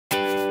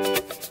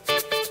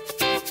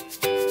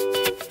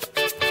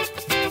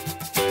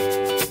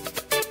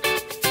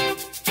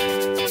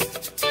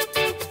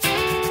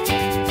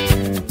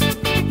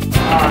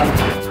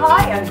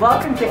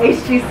welcome to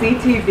HGC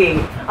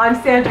TV. I'm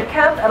Sandra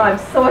Kemp and I'm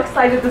so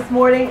excited this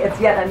morning. It's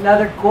yet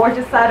another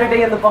gorgeous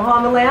Saturday in the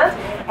Bahamas land,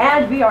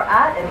 and we are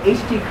at an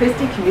HG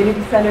Christie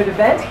Community Centered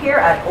event here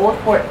at Old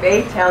Fort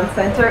Bay Town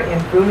Centre in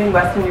booming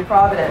Western New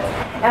Providence.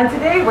 And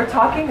today we're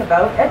talking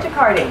about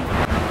edukarting.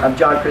 I'm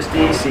John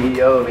Christie,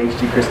 CEO of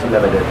HG Christie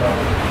Limited.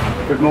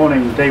 Good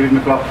morning, David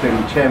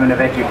Mclaughlin, Chairman of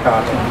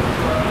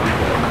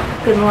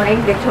Edukarting. Good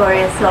morning,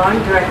 Victoria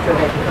Sarne, Director of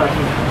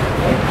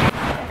Edukarting.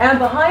 And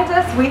behind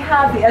us we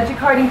have the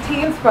edukarting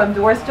teams from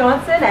Doris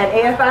Johnson and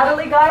AF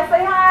Adderley. Guys,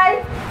 say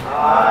hi!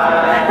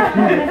 Hi!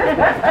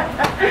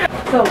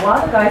 So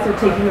while the guys are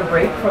taking a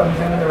break from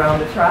zooming around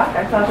the track,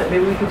 I thought that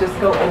maybe we could just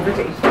go over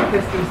to HG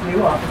Christie's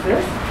new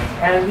offices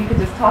and we could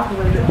just talk a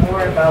little bit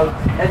more about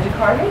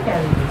edukarting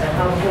and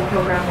how the whole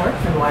program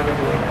works and why we're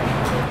doing it.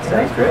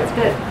 Sounds great. That's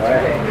good. All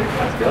right,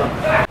 let's go.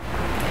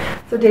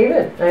 So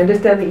David, I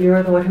understand that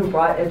you're the one who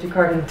brought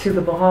edukarting to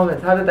the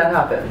Bahamas. How did that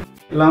happen?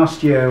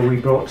 Last year we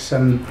brought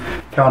some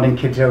karting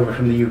kids over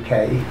from the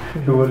UK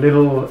who were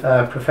little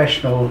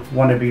professional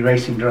wannabe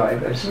racing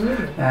drivers,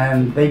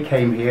 and they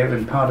came here,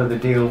 and part of the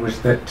deal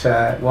was that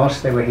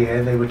whilst they were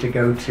here they were to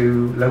go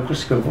to local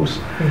schools,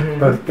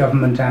 both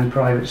government and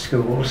private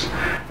schools,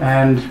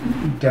 and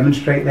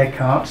demonstrate their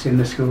karts in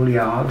the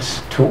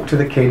schoolyards, talk to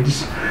the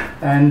kids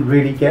and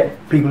really get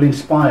people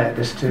inspired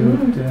as to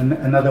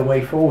another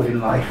way forward in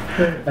life.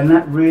 And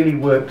that really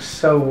worked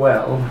so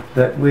well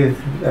that with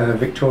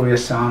Victoria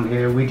Sarne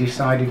here we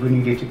decided we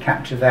needed to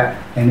capture that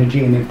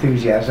energy and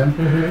enthusiasm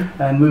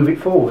and move it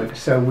forward.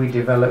 So we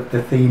developed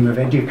the theme of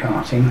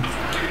edukarting.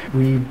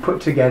 We put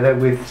together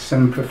with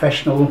some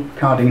professional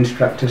karting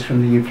instructors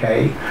from the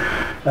UK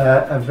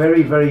a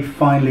very, very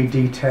finely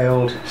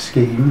detailed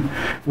scheme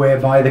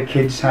whereby the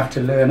kids have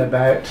to learn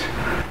about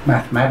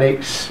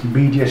mathematics,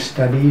 media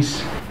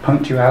studies,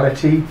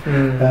 punctuality,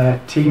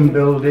 team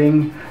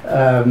building,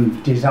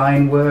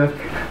 design work,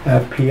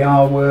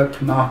 PR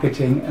work,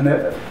 marketing, and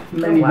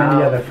many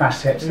other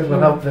facets that will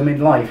help them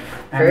in life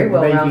and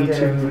maybe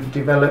to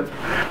develop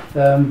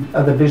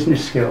other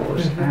business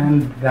skills.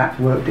 And that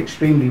worked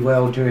extremely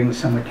well during the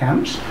summer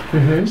camps.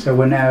 So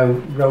we're now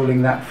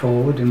rolling that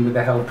forward, and with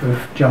the help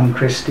of John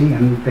Christie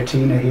and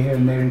Bettina here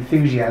and their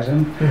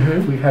enthusiasm,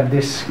 we've had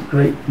this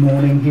great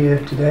morning here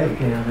today.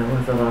 Yeah, that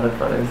was a lot of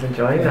fun. I was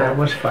enjoying that. It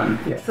was fun.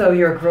 Yeah. So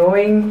you're a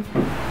growing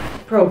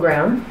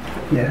program.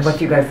 Yes. What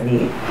do you guys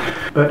need?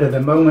 But at the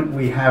moment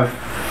we have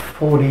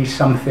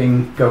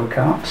 40-something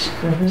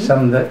go-karts,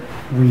 some that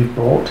we've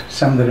bought,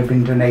 some that have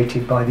been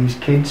donated by these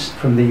kids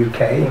from the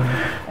UK,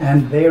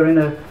 and they're in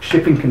a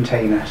shipping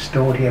container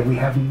stored here. We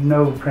have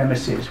no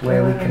premises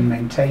where we can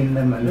maintain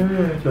them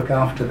and look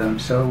after them,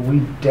 so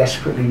we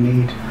desperately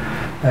need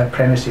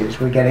premises.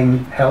 We're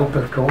getting help,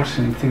 of course,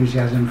 and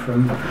enthusiasm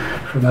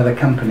from other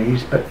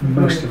companies, but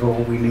most of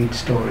all we need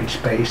storage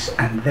space,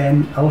 and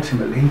then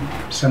ultimately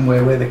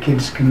somewhere where the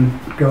kids can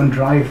go and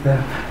drive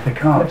the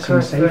karts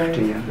in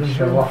safety and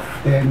show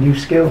off their new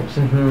skills.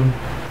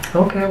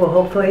 Okay, well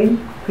hopefully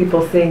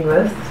people seeing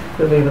this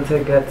will be able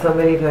to get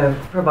somebody to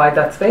provide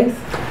that space.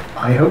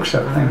 I hope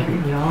so, thank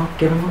you. Y'all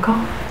give them a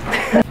call.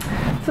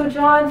 So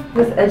John,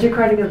 this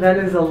edukarting event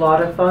is a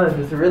lot of fun.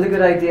 It's a really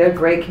good idea,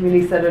 great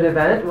community-centered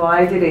event.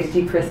 Why did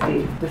HG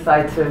Christie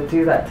decide to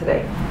do that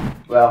today?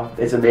 Well,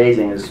 it's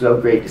amazing. It's so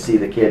great to see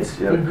the kids,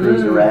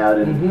 cruising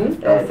around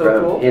and so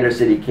from cool. inner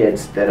city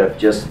kids that have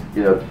just,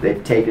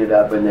 they've taken it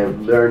up and they're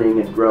learning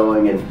and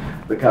growing and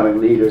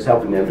becoming leaders,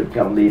 helping them to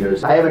become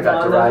leaders. I haven't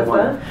got to ride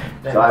one,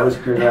 so I was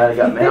cruising around. I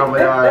got my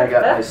helmet on, I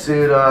got my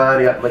suit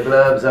on, I got my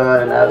gloves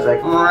on, and I was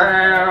like,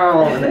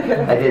 wow.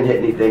 I didn't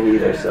hit anything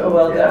either. So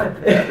well done.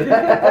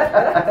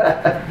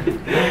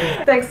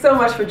 Thanks so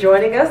much for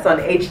joining us on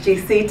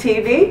HGC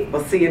TV.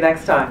 We'll see you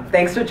next time.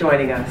 Thanks for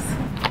joining us.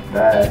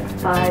 Bye.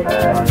 Bye.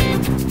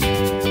 Bye.